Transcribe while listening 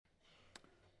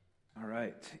All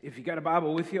right. If you got a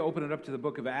Bible with you, open it up to the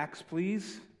book of Acts,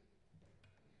 please.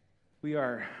 We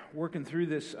are working through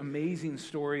this amazing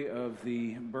story of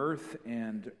the birth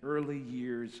and early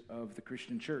years of the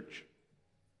Christian church.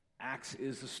 Acts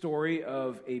is the story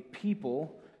of a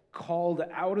people called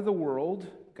out of the world.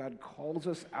 God calls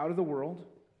us out of the world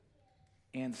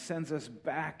and sends us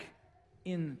back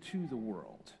into the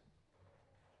world.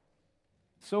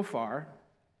 So far,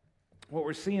 what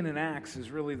we're seeing in Acts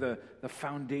is really the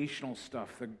foundational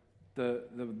stuff,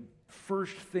 the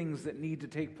first things that need to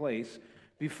take place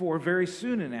before very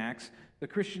soon in Acts, the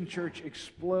Christian church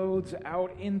explodes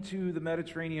out into the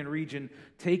Mediterranean region,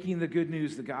 taking the good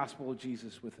news, the gospel of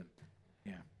Jesus with them.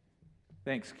 Yeah.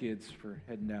 Thanks, kids, for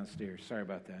heading downstairs. Sorry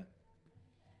about that.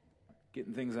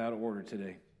 Getting things out of order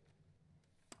today.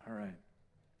 All right.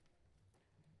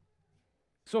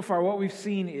 So far, what we've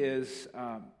seen is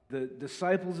the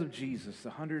disciples of Jesus, the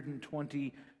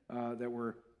 120 that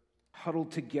were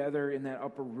huddled together in that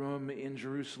upper room in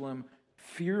Jerusalem,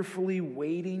 fearfully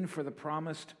waiting for the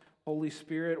promised Holy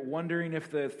Spirit, wondering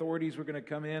if the authorities were going to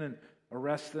come in and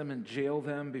arrest them and jail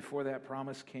them before that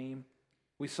promise came.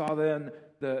 We saw then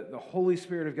the Holy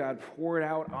Spirit of God poured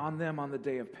out on them on the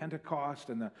day of Pentecost,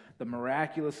 and the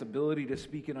miraculous ability to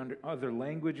speak in other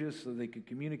languages so they could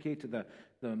communicate to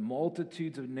the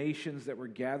multitudes of nations that were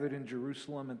gathered in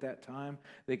Jerusalem at that time.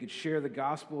 They could share the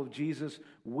gospel of Jesus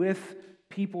with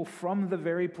people from the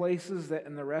very places that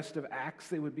in the rest of Acts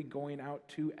they would be going out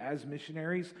to as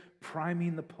missionaries,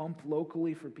 priming the pump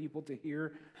locally for people to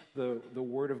hear the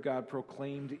word of God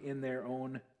proclaimed in their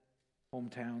own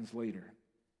hometowns later.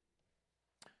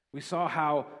 We saw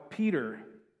how Peter,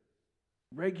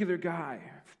 regular guy,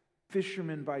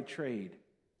 fisherman by trade,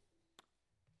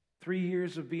 3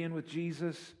 years of being with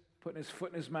Jesus, putting his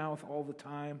foot in his mouth all the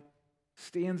time,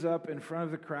 stands up in front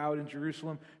of the crowd in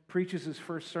Jerusalem, preaches his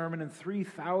first sermon, and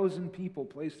 3,000 people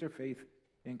place their faith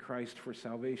in Christ for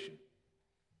salvation.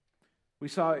 We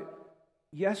saw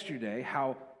yesterday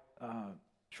how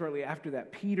shortly after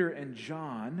that, Peter and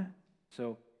John,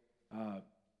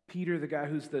 Peter, the guy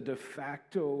who's the de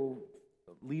facto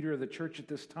leader of the church at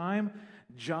this time,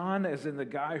 John, as in the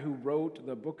guy who wrote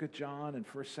the book of John and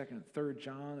 1st, 2nd, and 3rd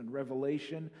John and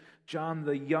Revelation, John,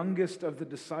 the youngest of the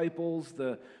disciples,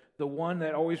 the one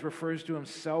that always refers to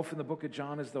himself in the book of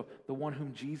John as the one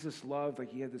whom Jesus loved,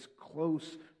 like he had this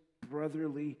close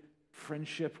brotherly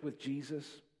friendship with Jesus.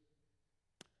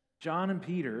 John and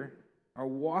Peter are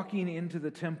walking into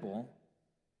the temple,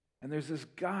 and there's this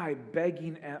guy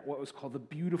begging at what was called the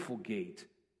Beautiful Gate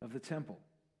of the temple.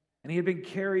 And he had been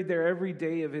carried there every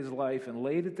day of his life and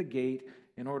laid at the gate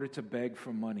in order to beg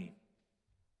for money.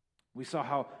 We saw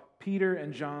how Peter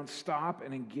and John stop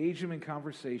and engage him in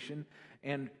conversation,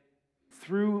 and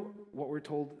through what we're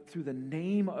told, through the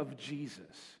name of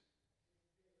Jesus,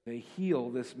 they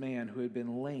heal this man who had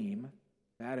been lame,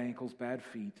 bad ankles, bad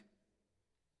feet,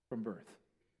 from birth.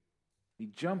 He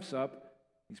jumps up,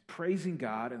 he's praising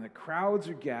God, and the crowds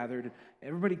are gathered.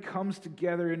 Everybody comes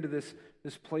together into this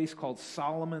place called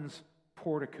Solomon's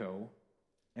Portico,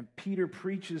 and Peter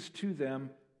preaches to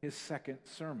them his second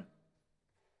sermon.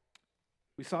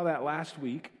 We saw that last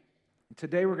week.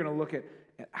 Today we're going to look at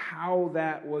how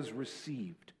that was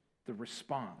received, the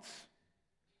response.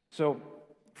 So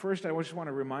first, I just want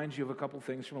to remind you of a couple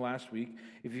things from last week.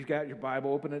 If you've got your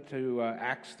Bible, open it to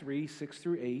Acts 3, 6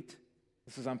 through 8.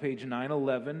 This is on page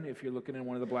 911 if you're looking in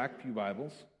one of the Black Pew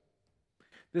Bibles.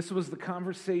 This was the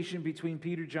conversation between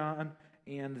Peter, John,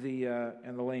 and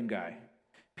the lame guy.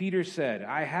 Peter said,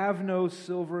 "I have no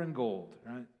silver and gold."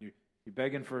 Right? You're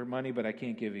begging for money, but I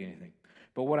can't give you anything.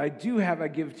 "But what I do have I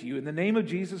give to you. In the name of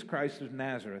Jesus Christ of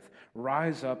Nazareth,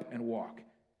 rise up and walk."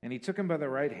 And he took him by the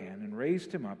right hand and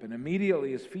raised him up. And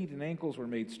immediately his feet and ankles were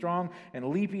made strong. And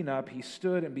leaping up, he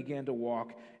stood and began to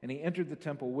walk. And he entered the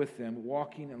temple with them,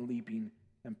 walking and leaping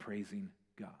and praising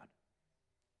God.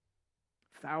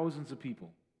 Thousands of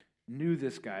people knew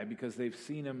this guy because they've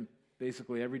seen him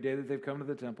basically every day that they've come to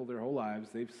the temple their whole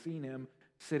lives. They've seen him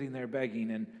sitting there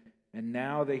begging. And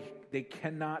now they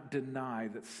cannot deny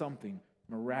that something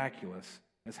miraculous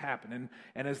has happened.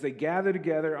 And as they gather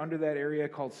together under that area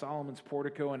called Solomon's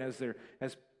Portico, and as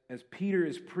Peter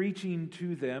is preaching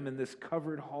to them in this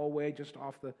covered hallway just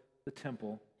off the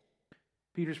temple,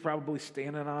 Peter's probably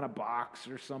standing on a box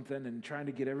or something and trying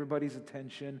to get everybody's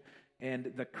attention. And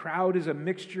the crowd is a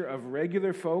mixture of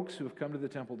regular folks who have come to the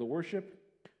temple to worship,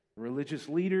 religious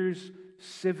leaders,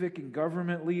 civic and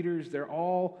government leaders. They're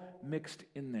all mixed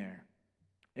in there.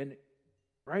 And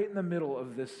right in the middle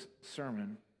of this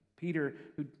sermon, Peter,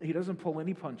 he doesn't pull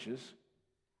any punches.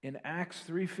 In Acts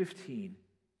 3:15,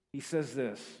 he says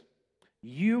this: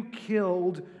 "You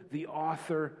killed the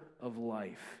author of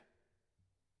life,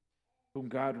 whom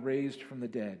God raised from the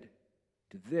dead.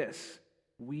 To this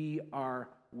we are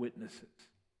witnesses.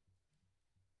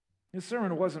 His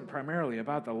sermon wasn't primarily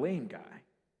about the lame guy.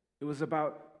 It was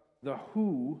about the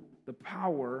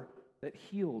power that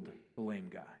healed the lame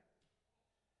guy.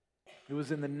 It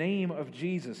was in the name of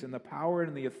Jesus, in the power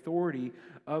and the authority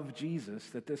of Jesus,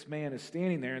 that this man is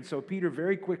standing there. And so Peter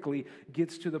very quickly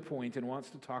gets to the point and wants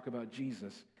to talk about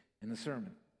Jesus in the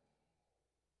sermon.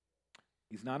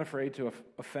 He's not afraid to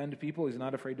offend people. He's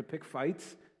not afraid to pick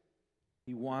fights.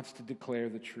 He wants to declare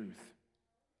the truth.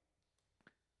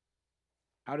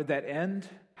 How did that end?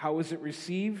 How was it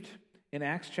received? In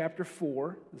Acts chapter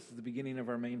 4, this is the beginning of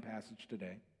our main passage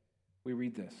today, we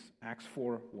read this, Acts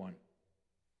 4:1.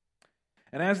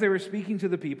 And as they were speaking to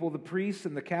the people, the priests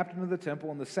and the captain of the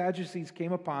temple and the Sadducees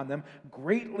came upon them,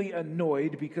 greatly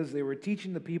annoyed because they were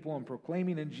teaching the people and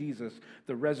proclaiming in Jesus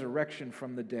the resurrection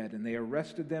from the dead. And they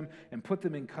arrested them and put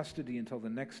them in custody until the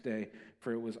next day,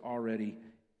 for it was already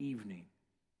evening.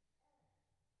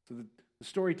 So the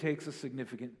story takes a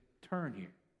significant turn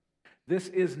here. This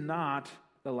is not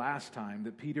the last time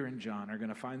that Peter and John are going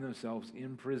to find themselves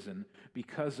in prison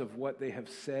because of what they have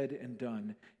said and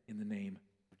done in the name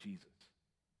of Jesus.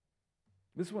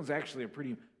 This one's actually a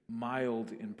pretty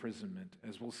mild imprisonment,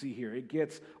 as we'll see here. It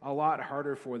gets a lot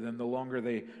harder for them the longer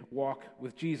they walk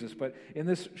with Jesus. But in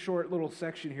this short little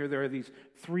section here, there are these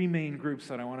three main groups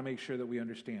that I want to make sure that we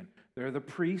understand. There are the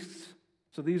priests.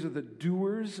 So these are the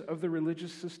doers of the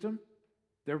religious system.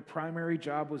 Their primary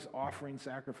job was offering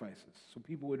sacrifices. So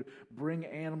people would bring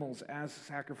animals as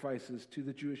sacrifices to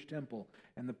the Jewish temple,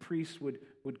 and the priests would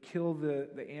kill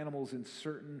the animals in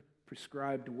certain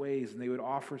prescribed ways, and they would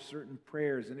offer certain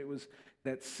prayers, and it was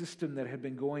that system that had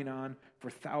been going on for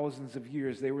thousands of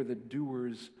years. They were the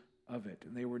doers of it,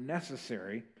 and they were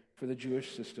necessary for the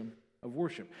Jewish system of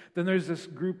worship. Then there's this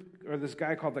group, or this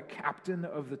guy called the captain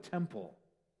of the temple.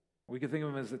 We could think of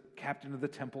him as the captain of the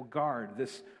temple guard,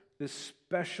 this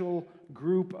special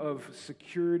group of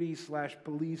security /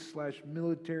 police /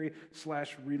 military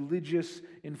 / religious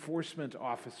enforcement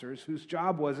officers whose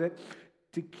job was it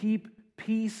to keep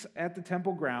peace at the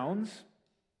temple grounds,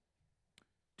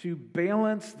 to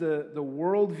balance the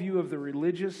worldview of the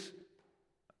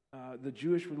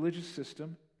Jewish religious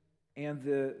system and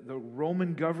the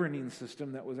Roman governing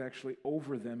system that was actually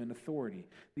over them in authority.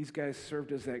 These guys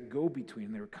served as that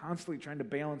go-between. They were constantly trying to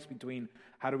balance between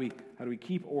how do we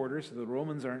keep order so the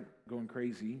Romans aren't going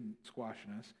crazy and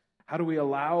squashing us? How do we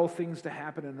allow things to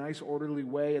happen in a nice orderly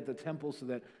way at the temple so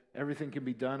that everything can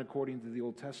be done according to the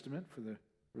Old Testament for the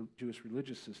Jewish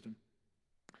religious system?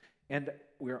 And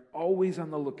we're always on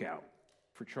the lookout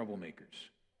for troublemakers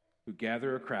who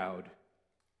gather a crowd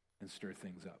and stir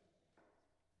things up.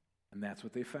 And that's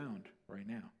what they found right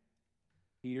now.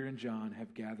 Peter and John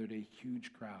have gathered a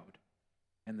huge crowd,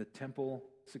 and the temple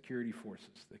security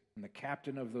forces, and the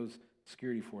captain of those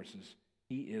security forces,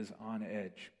 he is on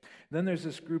edge. Then there's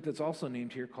this group that's also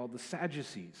named here called the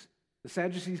Sadducees. The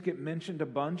Sadducees get mentioned a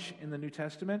bunch in the New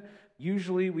Testament.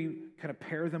 Usually we kind of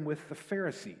pair them with the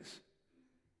Pharisees.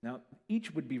 Now,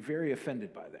 each would be very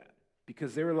offended by that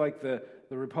because they were like the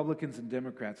Republicans and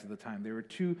Democrats at the time. They were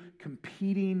two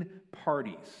competing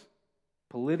parties,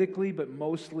 politically, but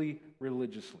mostly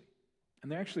religiously.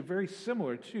 And they're actually very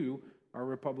similar to our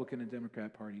Republican and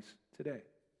Democrat parties today.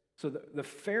 So the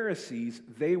Pharisees,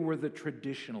 they were the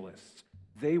traditionalists.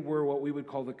 They were what we would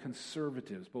call the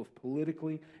conservatives, both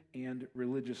politically and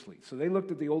religiously. So they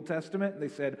looked at the Old Testament and they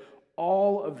said,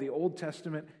 all of the Old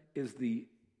Testament is the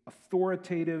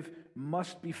authoritative,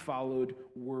 must be followed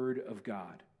word of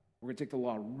God. We're going to take the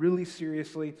law really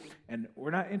seriously, and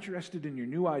we're not interested in your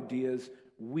new ideas.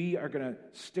 We are going to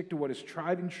stick to what is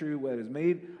tried and true, what has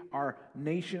made our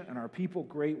nation and our people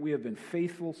great. We have been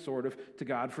faithful, sort of, to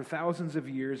God for thousands of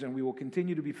years, and we will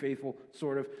continue to be faithful,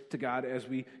 sort of, to God as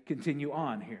we continue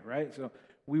on here, right? So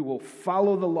we will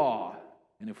follow the law,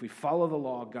 and if we follow the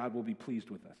law, God will be pleased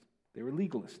with us. They were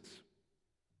legalists.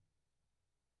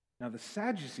 Now, the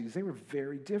Sadducees, they were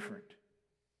very different.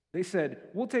 They said,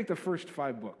 we'll take the first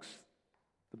 5 books,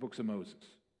 the books of Moses,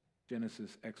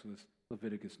 Genesis, Exodus,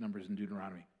 Leviticus, Numbers, and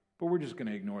Deuteronomy, but we're just going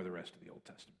to ignore the rest of the Old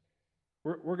Testament.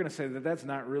 We're going to say that that's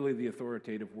not really the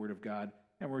authoritative word of God,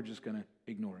 and we're just going to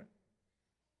ignore it.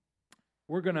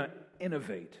 We're going to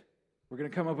innovate. We're going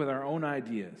to come up with our own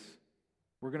ideas.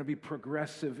 We're going to be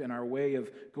progressive in our way of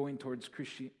going towards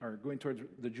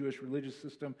the Jewish religious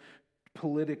system,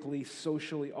 politically,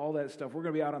 socially, all that stuff. We're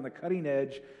going to be out on the cutting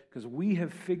edge because we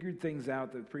have figured things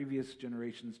out that previous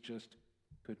generations just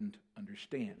couldn't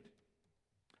understand.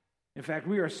 In fact,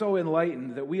 we are so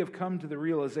enlightened that we have come to the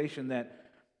realization that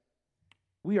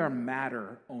We are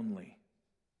matter only.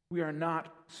 We are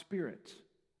not spirit.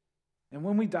 And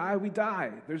when we die, we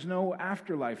die. There's no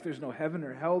afterlife. There's no heaven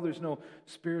or hell. There's no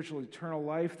spiritual eternal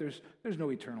life. There's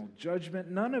no eternal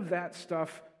judgment. None of that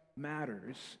stuff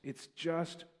matters. It's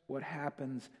just what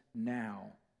happens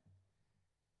now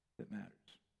that matters.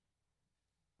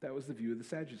 That was the view of the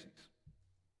Sadducees.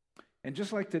 And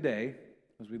just like today,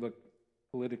 as we look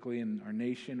politically in our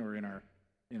nation or in our,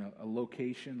 a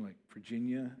location like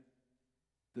Virginia,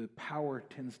 the power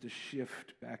tends to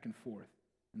shift back and forth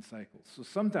in cycles. So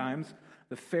sometimes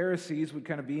the Pharisees would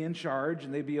kind of be in charge,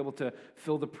 and they'd be able to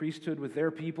fill the priesthood with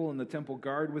their people and the temple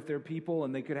guard with their people,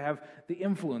 and they could have the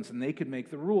influence, and they could make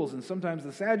the rules. And sometimes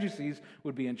the Sadducees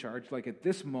would be in charge, like at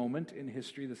this moment in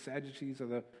history, the Sadducees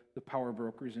are the power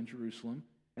brokers in Jerusalem,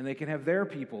 and they can have their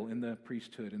people in the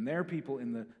priesthood and their people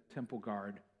in the temple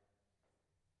guard.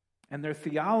 And their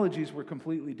theologies were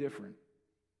completely different,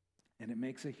 and it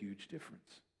makes a huge difference.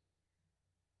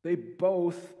 They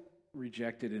both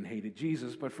rejected and hated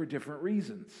Jesus, but for different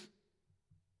reasons.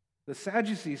 The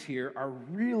Sadducees here are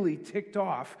really ticked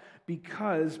off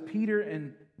because Peter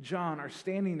and John are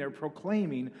standing there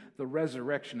proclaiming the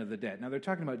resurrection of the dead. Now, they're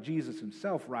talking about Jesus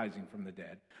himself rising from the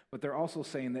dead, but they're also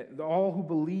saying that all who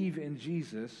believe in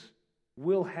Jesus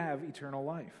will have eternal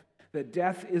life. That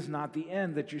death is not the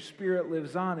end, that your spirit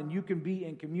lives on, and you can be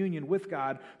in communion with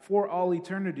God for all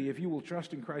eternity if you will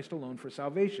trust in Christ alone for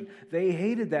salvation. They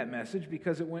hated that message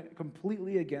because it went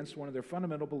completely against one of their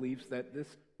fundamental beliefs that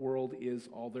this world is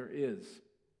all there is.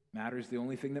 Matter is the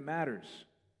only thing that matters.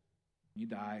 You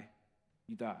die,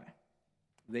 you die.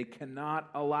 They cannot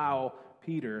allow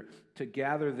Peter to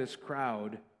gather this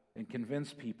crowd and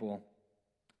convince people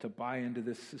to buy into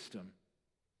this system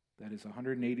that is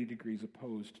 180 degrees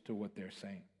opposed to what they're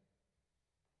saying.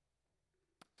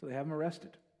 So they have him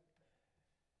arrested.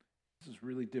 This is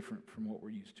really different from what we're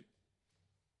used to.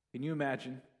 Can you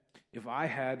imagine if I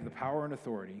had the power and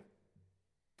authority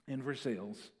in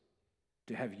Versailles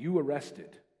to have you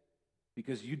arrested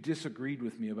because you disagreed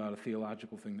with me about a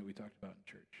theological thing that we talked about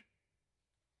in church?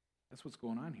 That's what's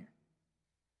going on here.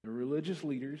 The religious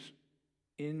leaders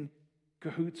in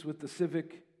cahoots with the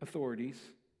civic authorities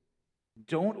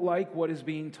don't like what is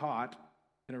being taught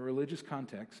in a religious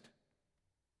context,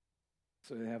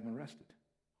 so they have him arrested,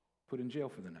 put in jail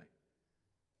for the night.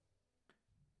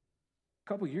 A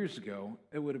couple years ago,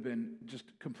 it would have been just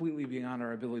completely beyond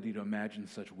our ability to imagine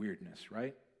such weirdness,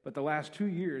 right? But the last 2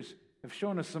 years have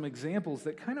shown us some examples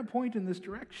that kind of point in this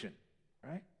direction,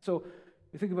 right? So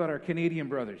we think about our Canadian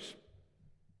brothers,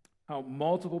 how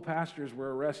multiple pastors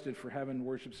were arrested for having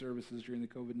worship services during the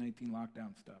COVID-19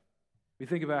 lockdown stuff. We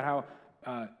think about how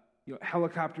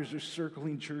helicopters are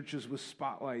circling churches with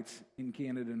spotlights in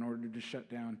Canada in order to shut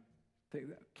down.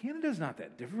 Canada's not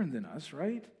that different than us,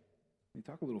 right? They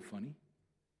talk a little funny,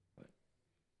 but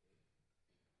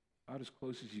about as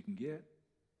close as you can get,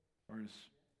 as far as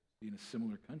being a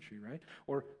similar country, right?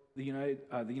 Or the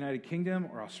United Kingdom,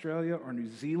 or Australia, or New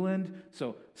Zealand.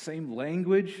 So same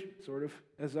language, sort of,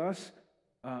 as us.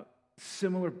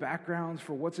 Similar backgrounds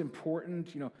for what's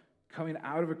important, coming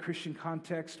out of a Christian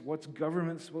context, what's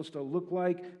government supposed to look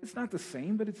like. It's not the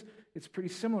same, but it's pretty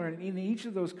similar. And in each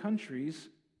of those countries,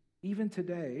 even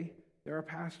today, there are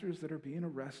pastors that are being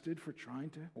arrested for trying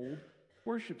to hold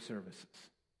worship services.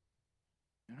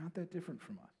 They're not that different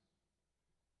from us.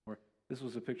 Or this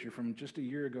was a picture from just a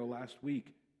year ago last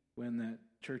week when that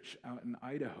church out in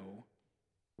Idaho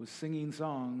was singing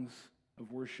songs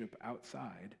of worship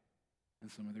outside,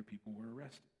 and some of their people were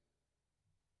arrested.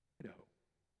 Idaho.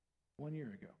 1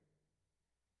 year ago.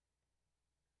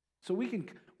 So we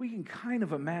can kind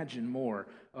of imagine more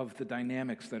of the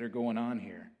dynamics that are going on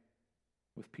here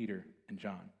with Peter and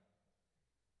John.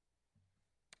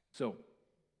 So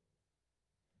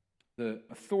the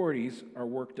authorities are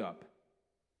worked up.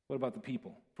 What about the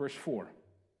people? Verse 4.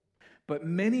 But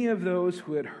many of those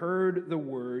who had heard the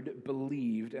word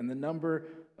believed, and the number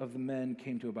of the men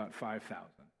came to about 5,000.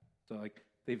 So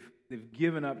they've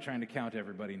given up trying to count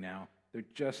everybody now. They're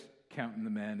just counting the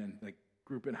men and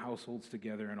grouping households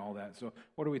together and all that. So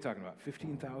what are we talking about?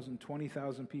 15,000,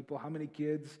 20,000 people? How many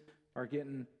kids are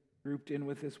getting grouped in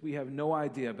with this? We have no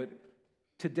idea. But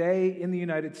today in the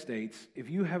United States, if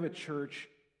you have a church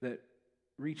that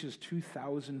reaches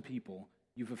 2,000 people,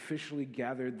 you've officially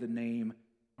gathered the name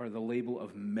or the label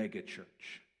of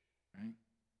megachurch. Right?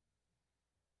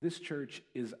 This church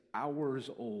is hours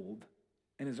old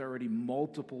and is already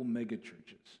multiple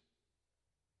megachurches.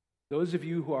 Those of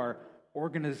you who are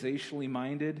organizationally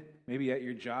minded, maybe at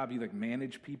your job you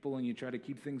manage people and you try to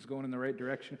keep things going in the right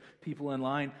direction, people in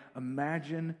line,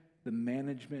 imagine the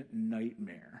management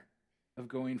nightmare of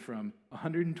going from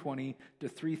 120 to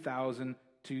 3,000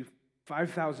 to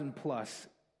 5,000 plus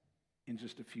in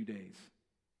just a few days.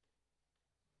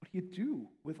 What do you do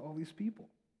with all these people?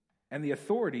 And the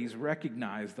authorities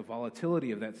recognize the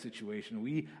volatility of that situation.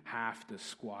 We have to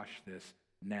squash this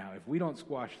now. If we don't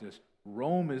squash this,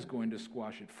 Rome is going to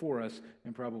squash it for us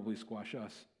and probably squash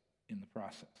us in the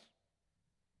process.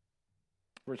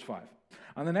 Verse 5.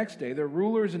 On the next day, the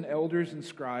rulers and elders and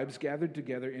scribes gathered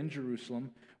together in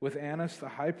Jerusalem with Annas the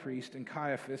high priest and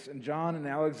Caiaphas and John and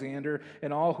Alexander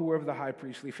and all who were of the high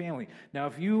priestly family. Now,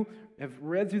 if you have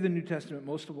read through the New Testament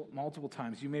multiple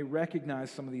times, you may recognize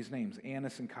some of these names,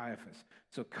 Annas and Caiaphas.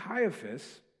 So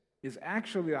Caiaphas is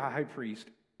actually the high priest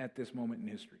at this moment in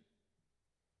history.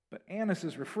 But Annas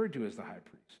is referred to as the high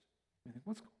priest. You think,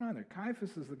 what's going on there?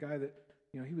 Caiaphas is the guy that,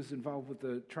 he was involved with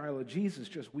the trial of Jesus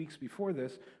just weeks before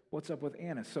this. What's up with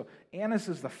Annas? So Annas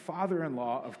is the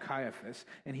father-in-law of Caiaphas,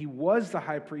 and he was the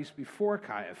high priest before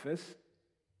Caiaphas.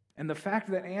 And the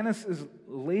fact that Annas is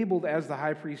labeled as the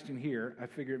high priest in here, I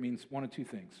figure it means one of two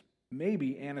things.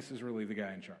 Maybe Annas is really the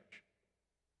guy in charge.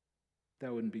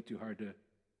 That wouldn't be too hard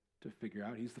to figure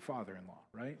out. He's the father-in-law,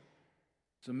 right?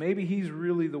 So maybe he's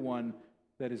really the one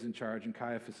that is in charge, and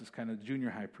Caiaphas is kind of the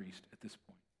junior high priest at this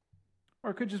point. Or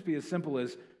it could just be as simple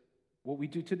as what we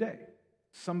do today.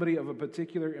 Somebody of a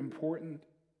particular important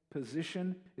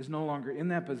position is no longer in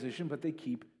that position, but they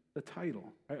keep the title.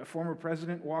 Right? A former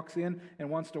president walks in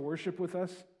and wants to worship with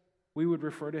us, we would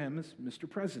refer to him as Mr.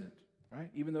 President,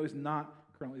 right? Even though he's not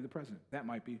currently the president. That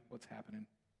might be what's happening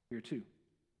here too.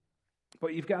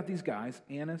 But you've got these guys,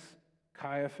 Annas,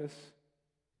 Caiaphas,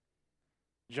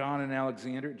 John and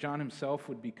Alexander. John himself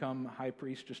would become high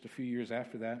priest just a few years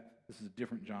after that. This is a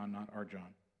different John, not our John.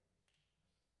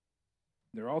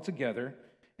 They're all together,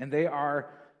 and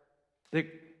they're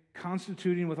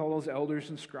constituting with all those elders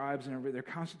and scribes and everybody, they're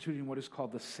constituting what is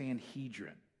called the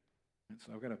Sanhedrin. And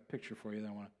so I've got a picture for you that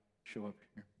I want to show up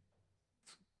here.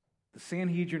 The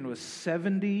Sanhedrin was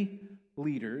 70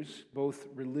 leaders, both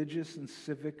religious and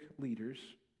civic leaders,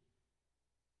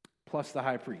 plus the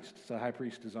high priest. So the high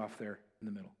priest is off there in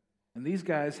the middle. And these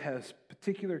guys have a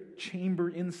particular chamber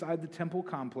inside the temple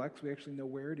complex. We actually know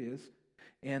where it is.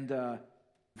 And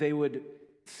they would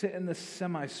sit in the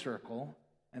semicircle,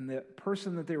 and the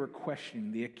person that they were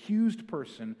questioning, the accused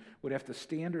person, would have to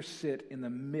stand or sit in the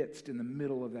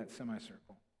middle of that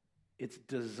semicircle. It's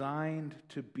designed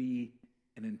to be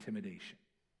an intimidation.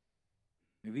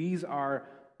 These are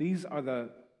the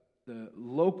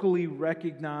locally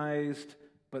recognized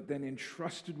but then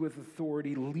entrusted with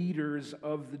authority leaders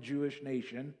of the Jewish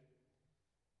nation.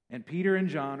 And Peter and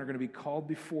John are going to be called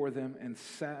before them and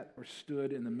sat or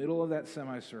stood in the middle of that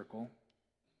semicircle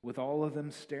with all of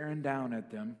them staring down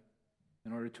at them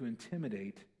in order to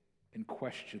intimidate and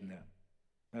question them.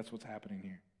 That's what's happening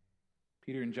here.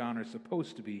 Peter and John are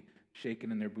supposed to be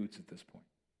shaken in their boots at this point.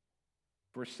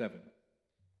 Verse 7.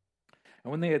 And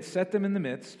when they had set them in the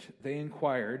midst, they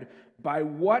inquired, by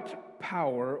what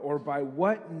power or by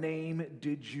what name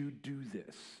did you do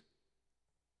this?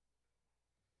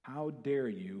 How dare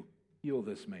you heal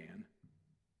this man?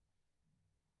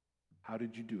 How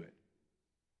did you do it?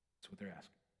 That's what they're asking.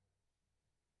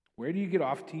 Where do you get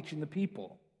off teaching the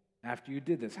people after you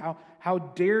did this? How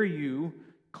dare you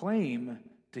claim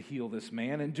to heal this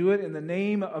man and do it in the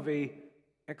name of a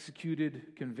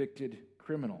executed, convicted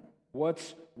criminal?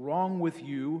 What's wrong with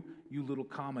you, you little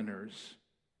commoners?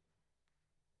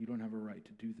 You don't have a right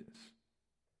to do this,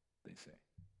 they say.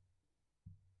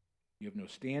 You have no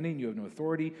standing, you have no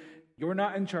authority. You're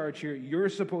not in charge here. You're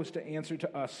supposed to answer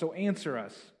to us. So answer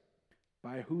us.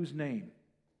 By whose name,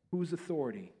 whose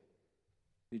authority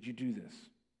did you do this?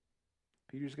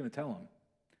 Peter's going to tell them,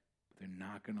 but they're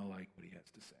not going to like what he has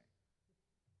to say.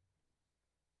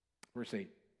 Verse 8.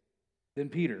 Then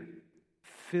Peter,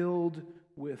 filled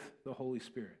with the Holy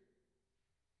Spirit,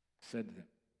 said to them,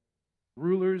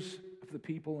 rulers of the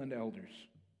people and elders,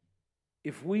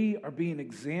 if we are being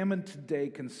examined today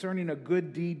concerning a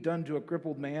good deed done to a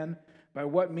crippled man, by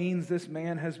what means this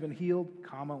man has been healed,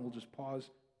 we'll just pause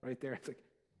right there. It's like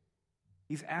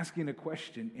he's asking a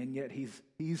question, and yet he's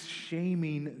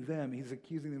shaming them. He's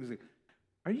accusing them. He's like,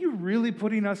 are you really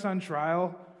putting us on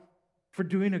trial for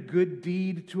doing a good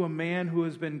deed to a man who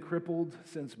has been crippled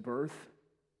since birth?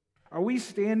 Are we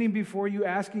standing before you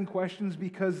asking questions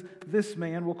because this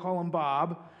man, we'll call him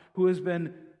Bob, who has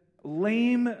been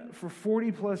lame for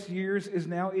 40 plus years, is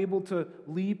now able to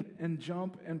leap and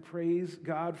jump and praise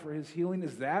God for his healing?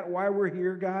 Is that why we're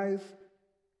here, guys?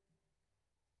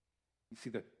 You see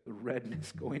the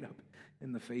redness going up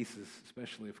in the faces,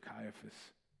 especially of Caiaphas,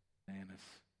 Annas,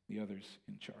 the others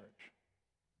in charge.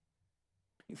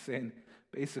 He's saying,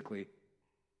 basically,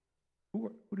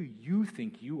 Who do you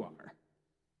think you are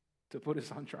to put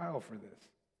us on trial for this?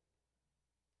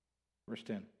 Verse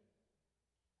 10.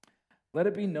 Let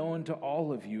it be known to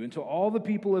all of you and to all the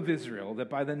people of Israel that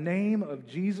by the name of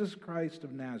Jesus Christ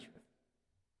of Nazareth,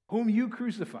 whom you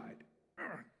crucified,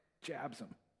 jabs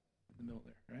him in the middle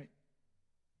there, right?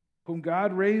 Whom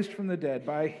God raised from the dead,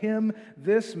 by him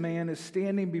this man is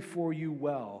standing before you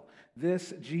well.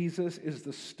 This Jesus is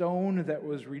the stone that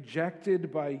was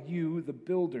rejected by you, the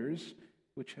builders,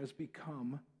 which has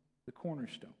become the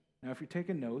cornerstone. Now, if you're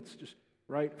taking notes, just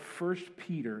write 1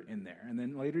 Peter in there. And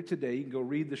then later today, you can go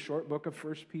read the short book of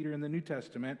 1 Peter in the New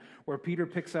Testament, where Peter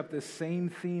picks up this same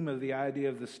theme of the idea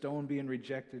of the stone being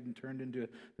rejected and turned into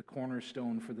the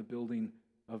cornerstone for the building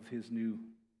of his new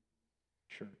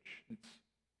church.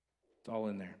 It's all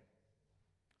in there.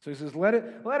 So he says, let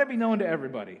it be known to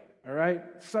everybody, all right?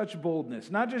 Such boldness.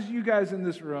 Not just you guys in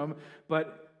this room,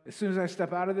 but as soon as I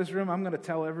step out of this room, I'm going to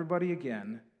tell everybody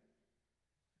again,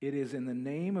 it is in the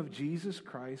name of Jesus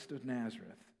Christ of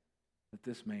Nazareth that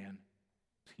this man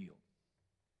is healed.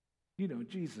 You know,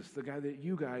 Jesus, the guy that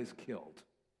you guys killed,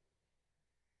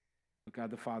 but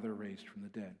God the Father raised from the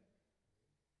dead.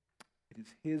 It is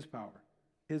his power,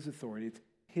 his authority, it's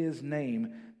his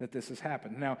name that this has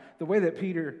happened. Now, the way that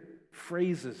Peter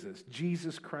phrases this,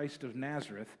 Jesus Christ of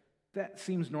Nazareth, that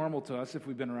seems normal to us if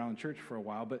we've been around church for a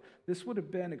while, but this would have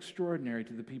been extraordinary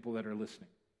to the people that are listening.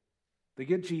 They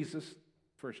get Jesus,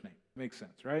 first name. Makes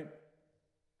sense, right?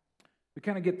 We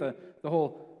kind of get the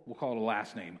whole, we'll call it a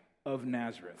last name, of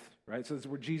Nazareth, right? So this is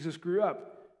where Jesus grew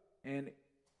up. And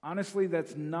honestly,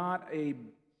 that's not a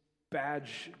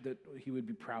badge that he would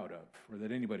be proud of, or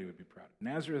that anybody would be proud of.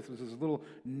 Nazareth was this little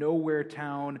nowhere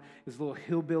town, this little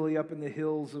hillbilly up in the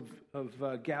hills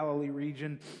of Galilee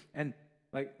region. And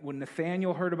like when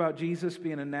Nathanael heard about Jesus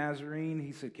being a Nazarene,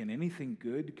 he said, can anything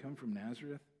good come from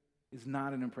Nazareth? It's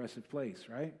not an impressive place,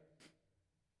 right?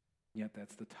 Yet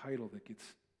that's the title that gets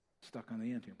stuck on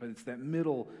the end here. But it's that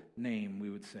middle name, we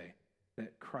would say,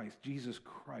 that Christ, Jesus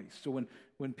Christ. So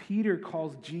when Peter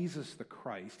calls Jesus the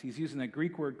Christ, he's using that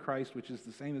Greek word Christ, which is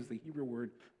the same as the Hebrew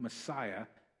word Messiah,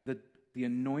 the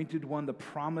anointed one, the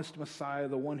promised Messiah,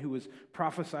 the one who was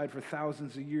prophesied for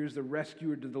thousands of years, the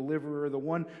rescuer, the deliverer, the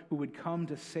one who would come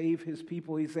to save his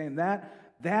people. He's saying that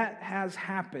has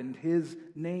happened. His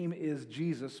name is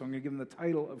Jesus, so I'm going to give him the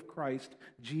title of Christ,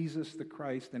 Jesus the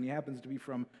Christ, and he happens to be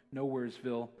from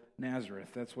Nowheresville,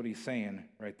 Nazareth. That's what he's saying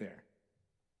right there.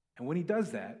 And when he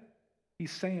does that,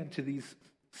 he's saying to these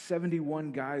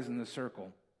 71 guys in the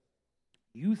circle,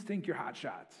 you think you're hot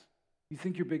shots. You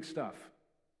think you're big stuff.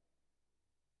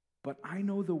 But I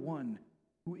know the one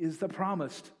who is the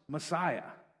promised Messiah,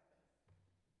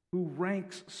 who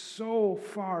ranks so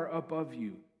far above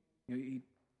you. You know,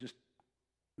 just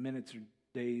minutes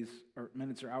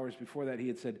or hours before that, he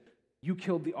had said, you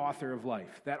killed the author of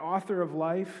life. That author of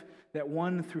life, that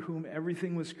one through whom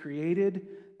everything was created,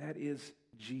 that is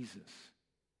Jesus.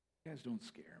 You guys don't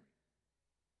scare me.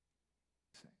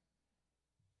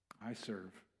 I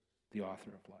serve the author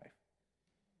of life.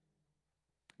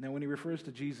 Now, when he refers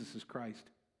to Jesus as Christ,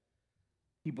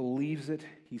 he believes it.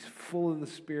 He's full of the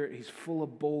Spirit. He's full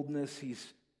of boldness.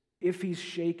 If he's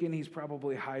shaken, he's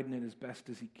probably hiding it as best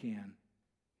as he can.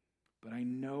 But I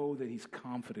know that he's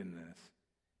confident in this.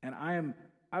 And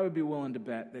I would be willing to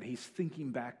bet that he's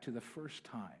thinking back to the first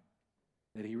time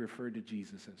that he referred to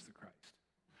Jesus as the Christ.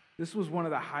 This was one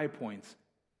of the high points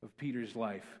of Peter's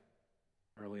life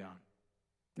early on.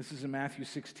 This is in Matthew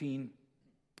 16,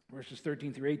 verses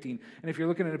 13 through 18. And if you're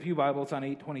looking at a pew Bible, it's on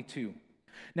 822.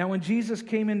 Now, when Jesus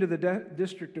came into the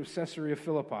district of Caesarea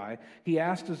Philippi, he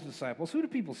asked his disciples, who do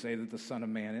people say that the Son of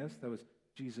Man is? That was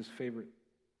Jesus' favorite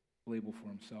label for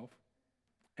himself.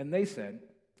 And they said,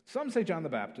 some say John the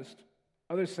Baptist,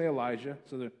 others say Elijah.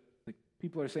 So the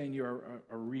people are saying you are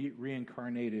a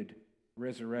reincarnated,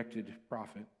 resurrected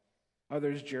prophet.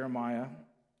 Others, Jeremiah,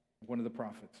 one of the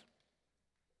prophets.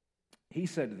 He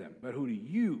said to them, but who do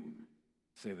you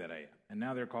say that I am? And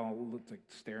now they're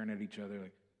staring at each other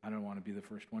like, I don't want to be the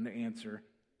first one to answer.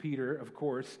 Peter, of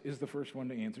course, is the first one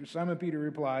to answer. Simon Peter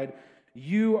replied,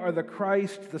 you are the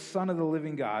Christ, the Son of the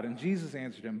living God. And Jesus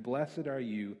answered him, blessed are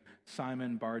you,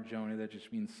 Simon Bar-Jonah, that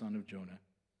just means son of Jonah.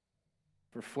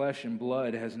 For flesh and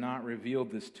blood has not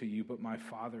revealed this to you, but my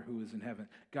Father who is in heaven.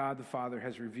 God the Father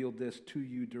has revealed this to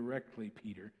you directly,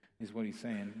 Peter, is what he's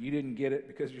saying. You didn't get it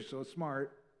because you're so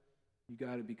smart. You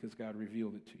got it because God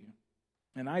revealed it to you.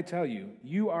 And I tell you,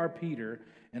 you are Peter,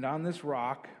 and on this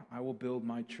rock I will build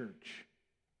my church.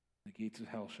 The gates of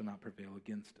hell shall not prevail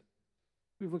against it.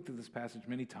 We've looked at this passage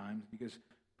many times because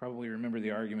probably remember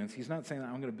the arguments. He's not saying that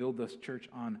I'm going to build this church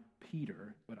on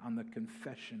Peter, but on the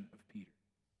confession of Peter.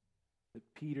 that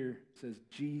Peter says,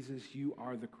 Jesus, you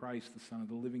are the Christ, the Son of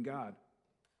the living God.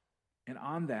 And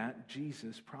on that,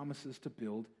 Jesus promises to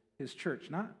build his church.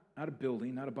 Not a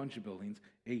building, not a bunch of buildings,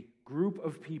 a group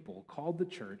of people called the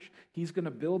church. He's going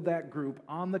to build that group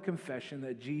on the confession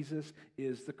that Jesus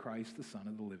is the Christ, the Son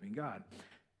of the living God.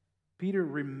 Peter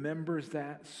remembers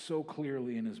that so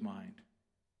clearly in his mind.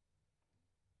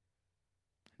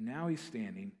 Now he's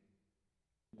standing,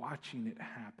 watching it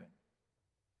happen.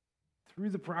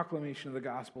 Through the proclamation of the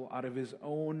gospel out of his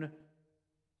own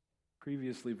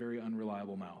previously very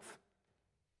unreliable mouth.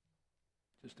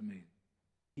 Just amazing.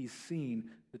 He's seen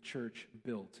the church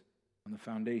built on the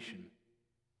foundation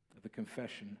of the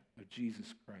confession of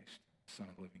Jesus Christ, Son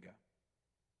of the living God.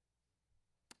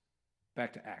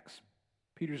 Back to Acts.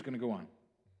 Peter's going to go on.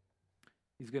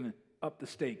 He's going to up the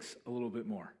stakes a little bit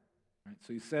more. Right?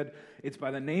 So he said, it's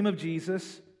by the name of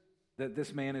Jesus that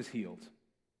this man is healed.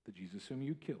 The Jesus whom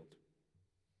you killed.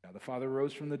 Now the Father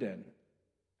rose from the dead.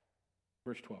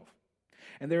 Verse 12.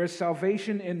 And there is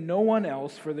salvation in no one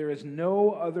else, for there is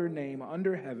no other name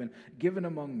under heaven given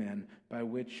among men by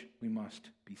which we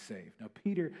must be saved. Now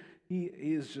Peter,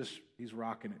 he's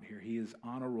rocking it here. He is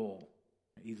on a roll.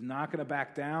 He's not going to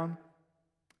back down.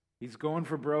 He's going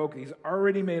for broke. He's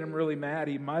already made them really mad.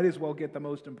 He might as well get the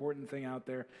most important thing out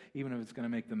there, even if it's going to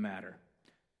make them madder.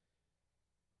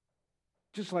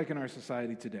 Just like in our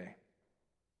society today.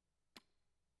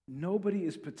 Nobody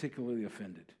is particularly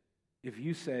offended if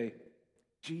you say,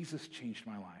 Jesus changed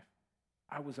my life.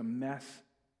 I was a mess,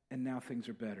 and now things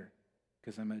are better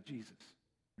because I met Jesus.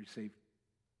 You're saved.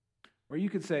 Or you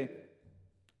could say,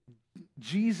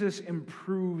 Jesus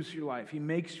improves your life. He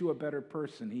makes you a better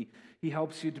person. He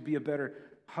helps you to be a better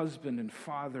husband and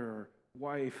father or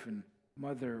wife and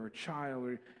mother or child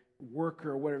or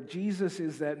worker or whatever. Jesus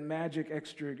is that magic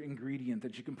extra ingredient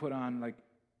that you can put on like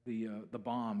the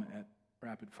bomb at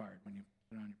Rapid Fire when you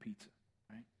put it on your pizza,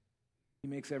 right? He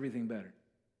makes everything better.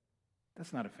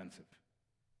 That's not offensive.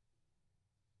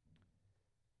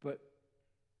 But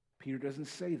Peter doesn't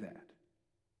say that.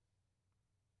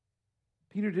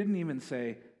 Peter didn't even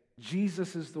say,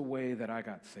 Jesus is the way that I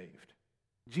got saved.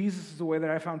 Jesus is the way that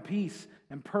I found peace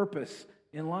and purpose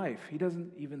in life. He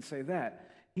doesn't even say that.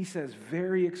 He says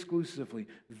very exclusively,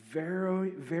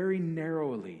 very, very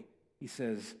narrowly, he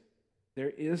says, there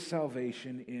is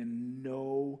salvation in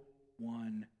no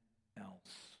one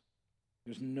else.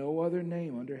 There's no other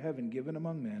name under heaven given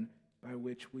among men by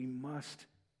which we must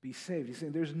be saved. He's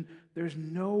saying there's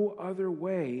no other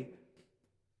way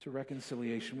to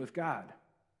reconciliation with God.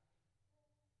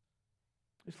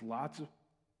 There's lots of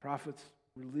prophets,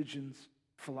 religions,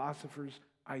 philosophers,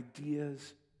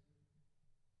 ideas.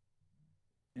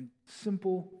 And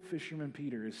simple fisherman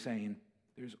Peter is saying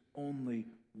there's only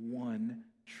one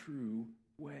true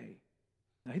way.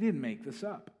 Now, he didn't make this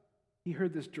up. He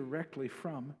heard this directly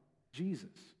from Jesus.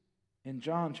 In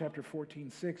John chapter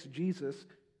 14:6, Jesus,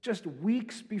 just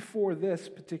weeks before this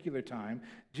particular time,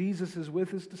 Jesus is with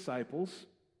his disciples,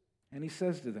 and he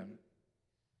says to them,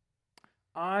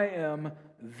 I am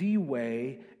the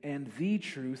way and the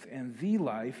truth and the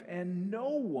life, and no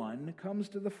one comes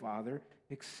to the Father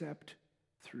except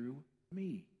through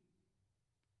me.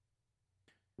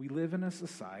 We live in a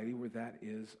society where that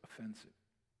is offensive.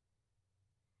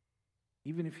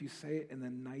 Even if you say it in the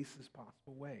nicest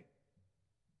possible way,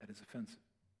 that is offensive.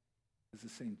 This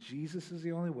is saying Jesus is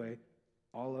the only way,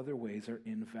 all other ways are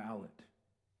invalid.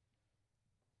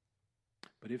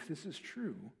 But if this is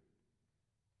true,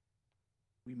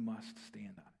 we must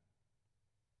stand on it.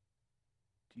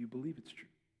 Do you believe it's true?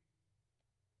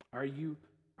 Are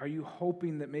you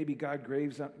hoping that maybe God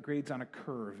grades on a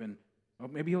curve and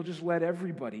maybe he'll just let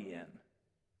everybody in?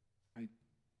 I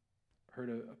heard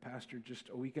a pastor just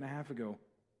a week and a half ago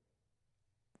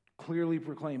clearly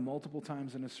proclaim multiple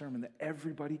times in a sermon that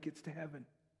everybody gets to heaven.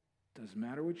 Doesn't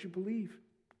matter what you believe.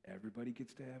 Everybody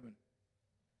gets to heaven.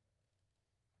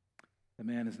 The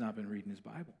man has not been reading his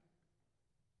Bible.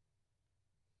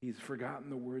 He's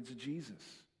forgotten the words of Jesus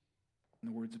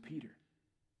and the words of Peter.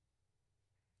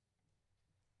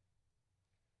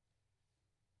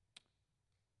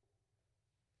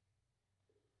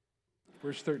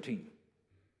 Verse 13.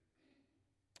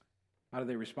 How do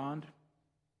they respond?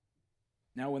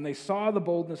 Now, when they saw the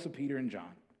boldness of Peter and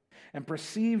John and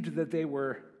perceived that they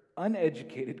were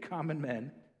uneducated common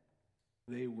men,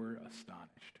 they were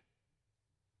astonished.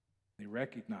 They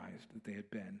recognized that they had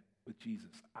been with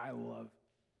Jesus. I love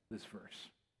this verse.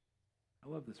 I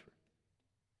love this verse.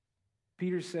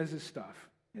 Peter says his stuff.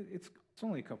 It's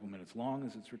only a couple minutes long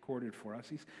as it's recorded for us.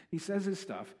 He says his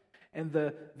stuff, and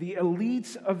the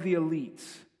elites of the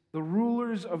elites, the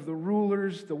rulers of the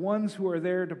rulers, the ones who are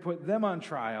there to put them on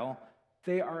trial,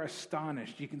 They are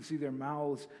astonished. You can see their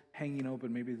mouths hanging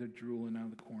open. Maybe they're drooling out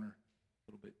of the corner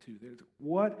a little bit too.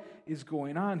 What is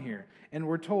going on here? And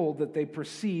we're told that they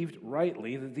perceived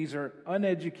rightly that these are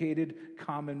uneducated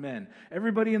common men.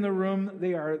 Everybody in the room,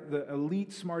 they are the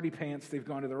elite smarty pants. They've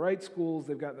gone to the right schools.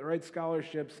 They've got the right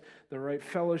scholarships, the right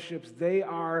fellowships. They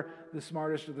are the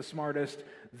smartest of the smartest.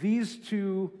 These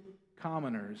two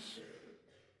commoners,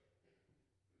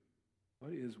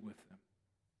 what is with them?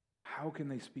 How can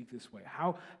they speak this way?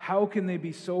 How can they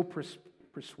be so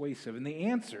persuasive? And the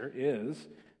answer is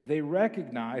they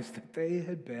recognized that they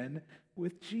had been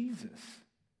with Jesus.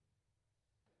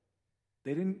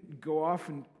 They didn't go off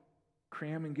and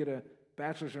cram and get a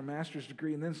bachelor's or master's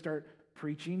degree and then start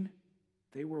preaching.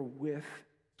 They were with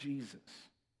Jesus.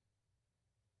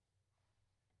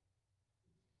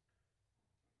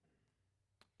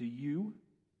 Do you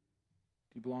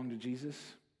belong to Jesus?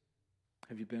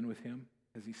 Have you been with him?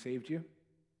 Has he saved you?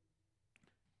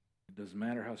 It doesn't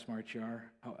matter how smart you are,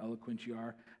 how eloquent you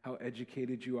are, how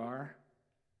educated you are.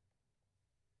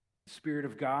 The Spirit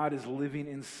of God is living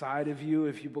inside of you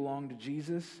if you belong to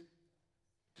Jesus,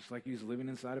 just like he was living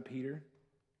inside of Peter.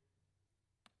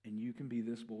 And you can be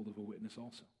this bold of a witness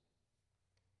also.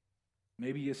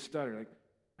 Maybe you stutter.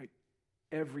 Like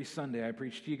every Sunday I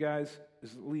preach to you guys,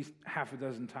 there's at least half a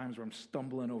dozen times where I'm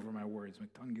stumbling over my words. My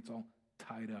tongue gets all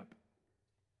tied up.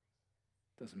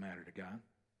 Doesn't matter to God.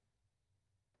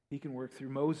 He can work through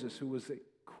Moses, who was a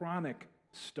chronic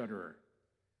stutterer.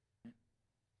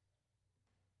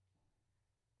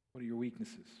 What are your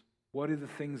weaknesses? What are the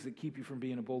things that keep you from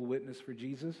being a bold witness for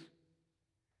Jesus?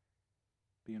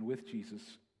 Being with Jesus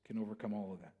can overcome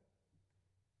all of that.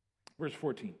 Verse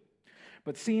 14.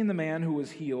 But seeing the man who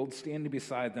was healed standing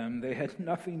beside them, they had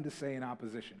nothing to say in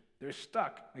opposition. They're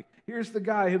stuck. Like, here's the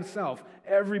guy himself.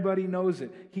 Everybody knows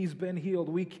it. He's been healed.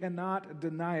 We cannot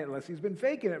deny it unless he's been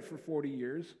faking it for 40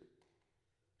 years.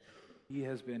 He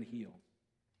has been healed.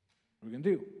 What are we going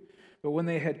to do? But when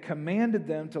they had commanded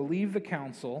them to leave the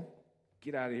council,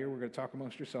 get out of here, we're going to talk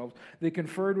amongst yourselves, they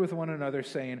conferred with one another,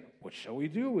 saying, what shall we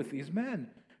do with these men?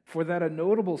 For that a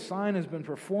notable sign has been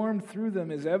performed through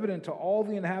them is evident to all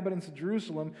the inhabitants of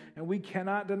Jerusalem, and we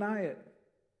cannot deny it.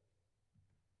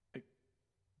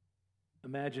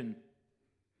 Imagine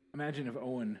if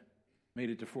Owen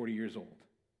made it to 40 years old.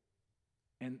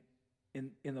 And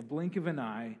in the blink of an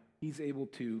eye, he's able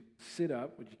to sit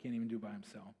up, which he can't even do by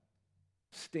himself,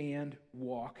 stand,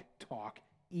 walk, talk,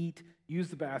 eat, use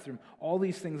the bathroom, all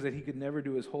these things that he could never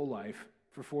do his whole life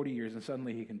for 40 years, and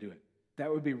suddenly he can do it. That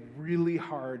would be really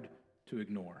hard to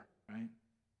ignore, right?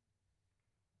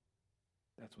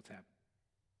 That's what's happening.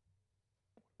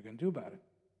 What are we going to do about it?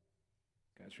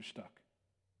 Guys are stuck.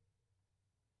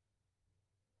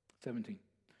 17.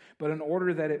 But in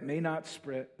order that it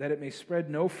may spread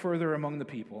no further among the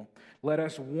people, let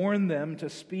us warn them to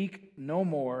speak no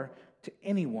more to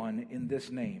anyone in this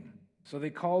name. So they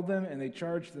called them and they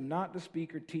charged them not to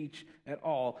speak or teach at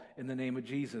all in the name of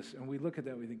Jesus. And we look at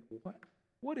that and we think,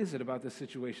 what is it about this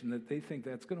situation that they think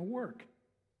that's going to work?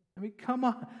 I mean, come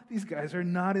on. These guys are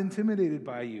not intimidated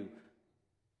by you.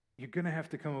 You're going to have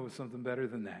to come up with something better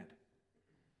than that.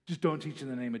 Just don't teach in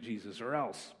the name of Jesus or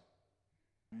else.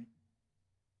 Right?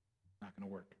 Not going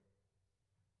to work.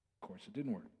 Of course, it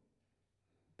didn't work.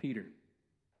 Peter,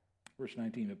 verse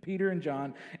 19. But Peter and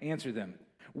John answered them,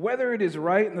 whether it is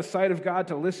right in the sight of God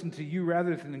to listen to you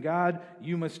rather than God,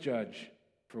 you must judge.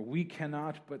 For we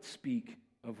cannot but speak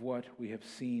of what we have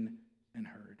seen and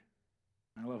heard.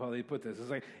 I love how they put this.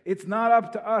 It's like, it's not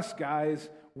up to us, guys.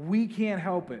 We can't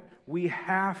help it. We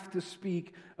have to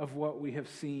speak of what we have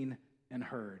seen and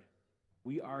heard.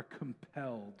 We are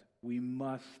compelled. We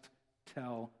must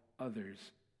tell others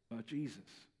about Jesus.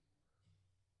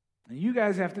 And you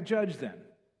guys have to judge then.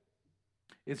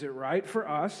 Is it right for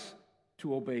us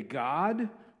to obey God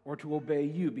or to obey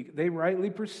you? They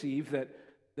rightly perceive that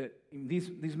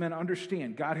these men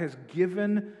understand God has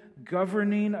given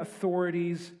governing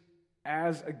authorities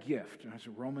as a gift. And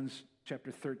so Romans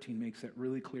chapter 13 makes that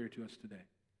really clear to us today.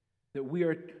 That we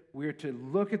are to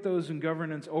look at those in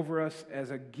governance over us as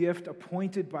a gift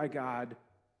appointed by God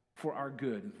for our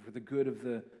good, for the good of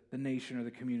the nation or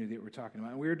the community that we're talking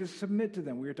about. And we are to submit to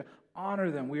them. We are to honor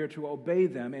them. We are to obey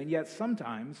them. And yet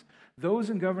sometimes those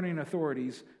in governing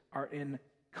authorities are in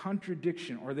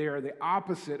contradiction, or they are the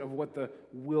opposite of what the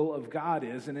will of God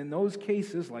is. And in those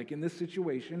cases, like in this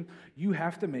situation, you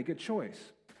have to make a choice.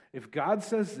 If God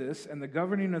says this and the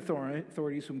governing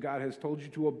authorities whom God has told you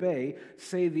to obey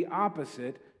say the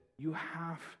opposite, you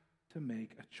have to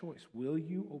make a choice. Will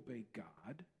you obey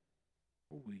God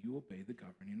or will you obey the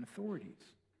governing authorities?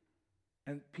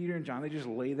 And Peter and John, they just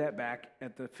lay that back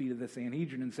at the feet of the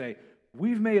Sanhedrin and say,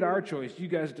 we've made our choice. You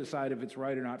guys decide if it's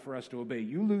right or not for us to obey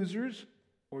you losers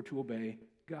or to obey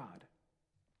God.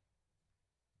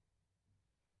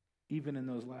 Even in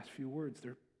those last few words, it's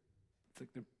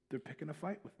like they're picking a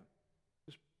fight with them.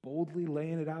 Just boldly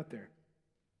laying it out there.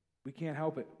 We can't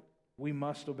help it. We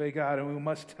must obey God, and we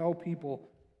must tell people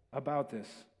about this.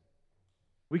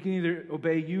 We can either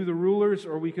obey you, the rulers,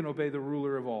 or we can obey the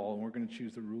ruler of all, and we're going to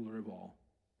choose the ruler of all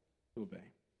to obey.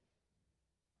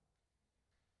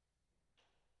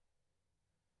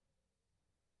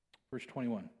 Verse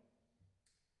 21.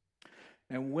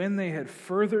 And when they had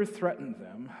further threatened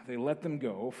them, they let them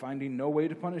go, finding no way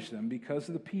to punish them because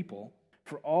of the people,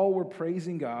 for all were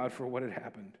praising God for what had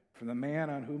happened. For the man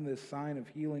on whom this sign of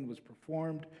healing was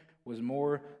performed was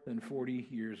more than 40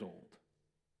 years old.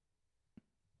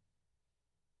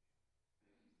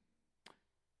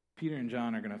 Peter and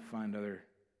John are going to find other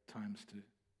times to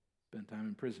spend time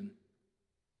in prison.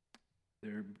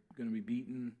 They're going to be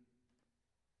beaten.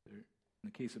 In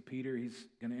the case of Peter, he's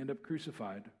going to end up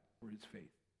crucified for his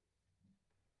faith.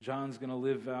 John's going to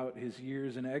live out his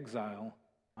years in exile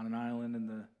on an island in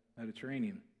the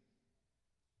Mediterranean.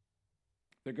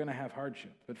 They're going to have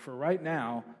hardship. But for right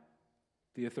now,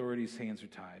 the authorities' hands are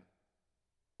tied.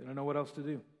 They don't know what else to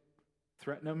do.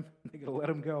 Threaten them, they're going to let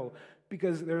them go.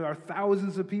 Because there are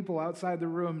thousands of people outside the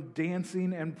room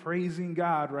dancing and praising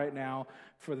God right now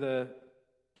for the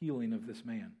healing of this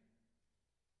man.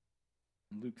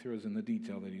 And Luke throws in the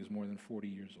detail that he was more than 40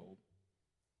 years old.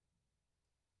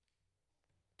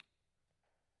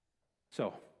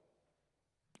 So,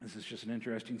 is this just an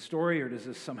interesting story, or does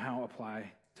this somehow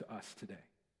apply to us today?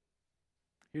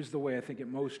 Here's the way I think it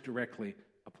most directly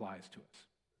applies to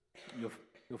us.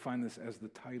 You'll find this as the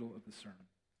title of the sermon.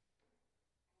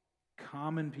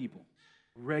 Common people,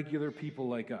 regular people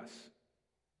like us,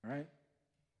 right?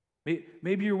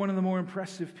 Maybe you're one of the more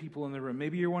impressive people in the room.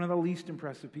 Maybe you're one of the least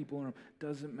impressive people in the room.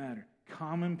 Doesn't matter.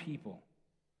 Common people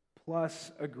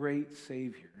plus a great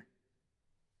Savior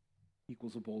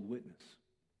equals a bold witness.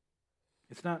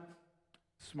 It's not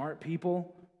smart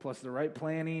people plus the right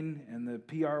planning and the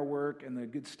PR work and the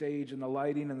good stage and the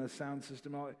lighting and the sound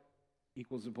system all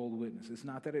equals a bold witness. It's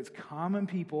not that. It's common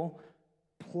people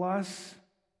plus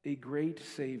a great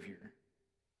Savior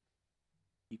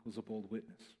equals a bold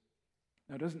witness.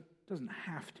 Now, it doesn't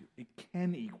have to. It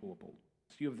can equal a bold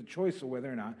witness. You have the choice of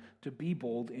whether or not to be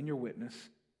bold in your witness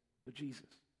with Jesus.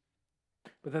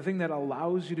 But the thing that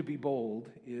allows you to be bold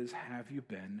is, have you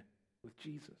been with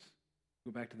Jesus?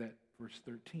 Go back to that verse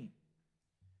 13.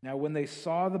 Now, when they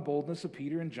saw the boldness of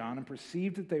Peter and John and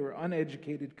perceived that they were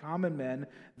uneducated common men,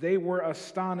 they were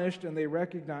astonished and they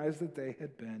recognized that they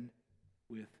had been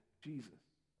with Jesus.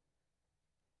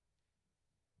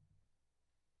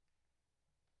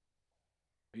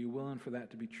 Are you willing for that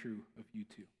to be true of you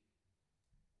too?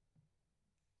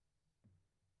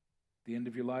 At the end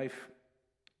of your life,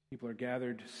 people are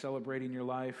gathered celebrating your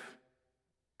life.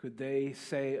 Could they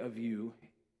say of you,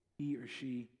 he or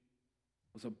she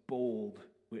was a bold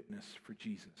witness for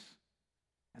Jesus?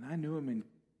 And I knew him in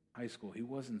high school. He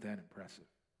wasn't that impressive.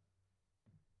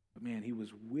 But man, he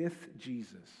was with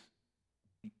Jesus.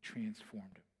 He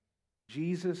transformed him.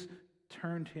 Jesus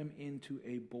turned him into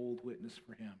a bold witness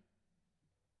for him.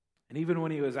 And even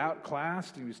when he was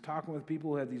outclassed and he was talking with people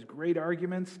who had these great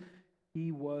arguments,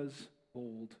 he was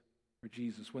bold for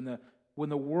Jesus. When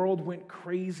the world went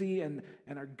crazy and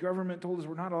our government told us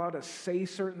we're not allowed to say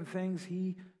certain things,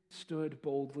 he stood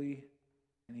boldly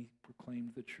and he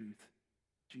proclaimed the truth,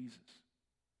 Jesus.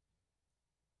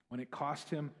 When it cost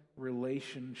him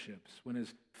relationships, when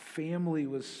his family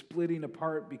was splitting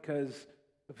apart because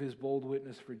of his bold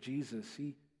witness for Jesus,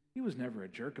 he was never a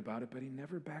jerk about it, but he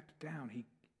never backed down. He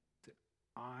said,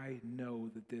 I know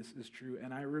that this is true,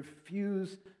 and I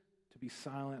refuse to be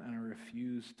silent, and I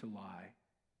refuse to lie.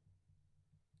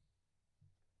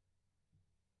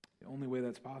 The only way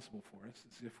that's possible for us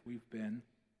is if we've been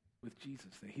with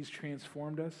Jesus, that he's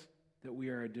transformed us, that we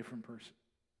are a different person.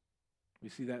 We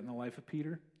see that in the life of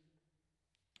Peter.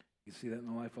 You see that in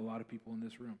the life of a lot of people in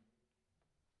this room.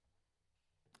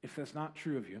 If that's not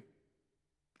true of you,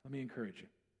 let me encourage you.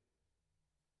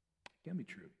 It can be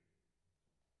true.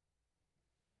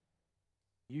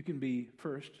 You can be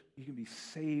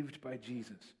saved by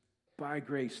Jesus, by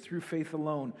grace, through faith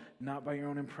alone, not by your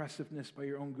own impressiveness, by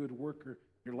your own good work or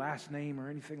your last name or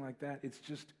anything like that. It's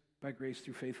just by grace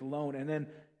through faith alone. And then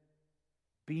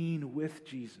being with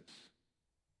Jesus,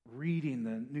 reading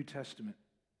the New Testament,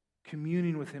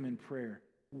 communing with him in prayer,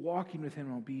 walking with him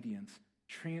in obedience,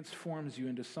 transforms you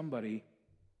into somebody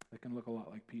that can look a lot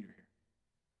like Peter here.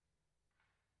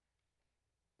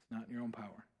 It's not in your own power.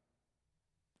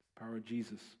 It's the power of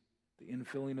Jesus the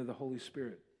infilling of the Holy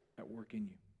Spirit at work in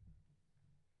you.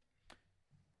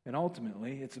 And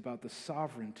ultimately, it's about the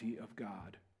sovereignty of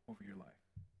God over your life.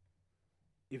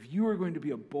 If you are going to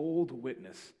be a bold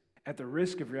witness at the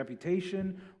risk of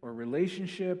reputation or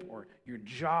relationship or your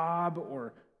job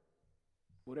or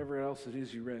whatever else it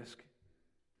is you risk,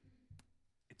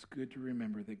 it's good to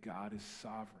remember that God is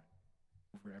sovereign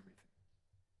over everything.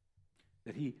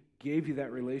 That he gave you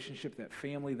that relationship, that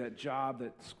family, that job,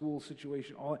 that school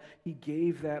situation, all he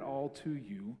gave that all to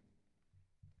you.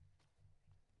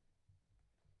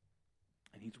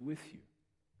 And he's with you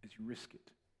as you risk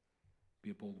it. Be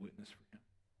a bold witness for him.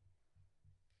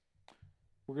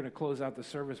 We're going to close out the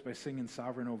service by singing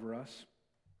Sovereign Over Us.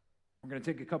 We're going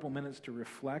to take a couple minutes to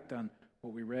reflect on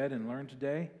what we read and learned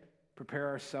today, prepare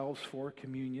ourselves for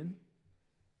communion.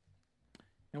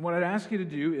 And what I'd ask you to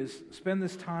do is spend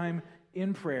this time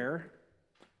in prayer,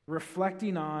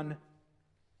 reflecting on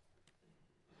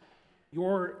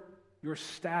your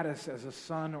status as a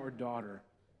son or daughter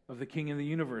of the King of the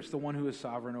universe, the one who is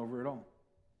sovereign over it all.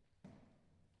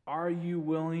 Are you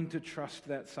willing to trust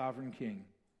that sovereign King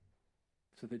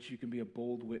so that you can be a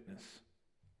bold witness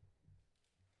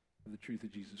of the truth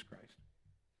of Jesus Christ?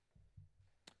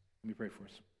 Let me pray for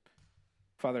us.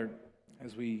 Father,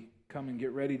 as we come and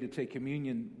get ready to take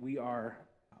communion,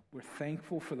 we're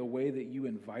thankful for the way that you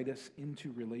invite us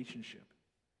into relationship,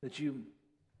 that you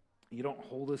don't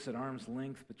hold us at arm's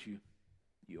length, but you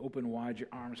open wide your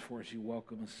arms for us, you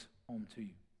welcome us home to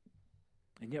you.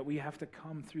 And yet we have to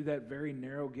come through that very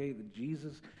narrow gate that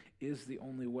Jesus is the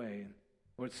only way. And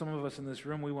Lord, some of us in this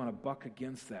room, we want to buck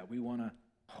against that. We want to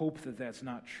hope that that's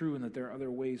not true and that there are other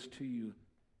ways to you.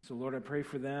 So Lord, I pray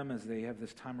for them as they have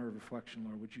this time of reflection,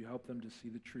 Lord, would you help them to see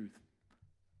the truth?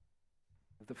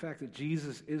 The fact that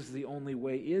Jesus is the only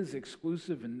way is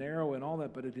exclusive and narrow and all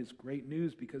that, but it is great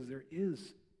news because there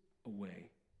is a way.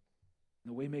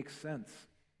 And the way makes sense.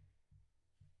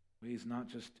 The way is not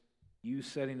just you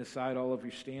setting aside all of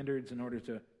your standards in order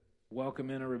to welcome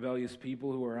in a rebellious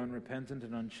people who are unrepentant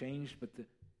and unchanged, but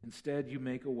instead you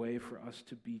make a way for us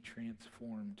to be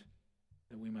transformed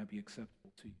that we might be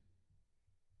acceptable to you.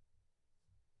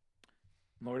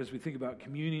 Lord, as we think about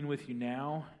communing with you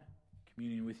now,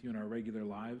 communing with you in our regular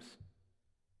lives,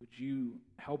 would you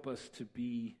help us to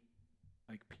be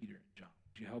like Peter and John?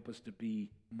 Would you help us to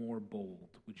be more bold?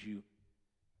 Would you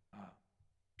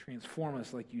transform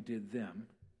us like you did them,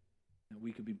 that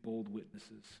we could be bold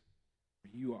witnesses?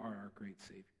 For you are our great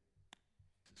Savior.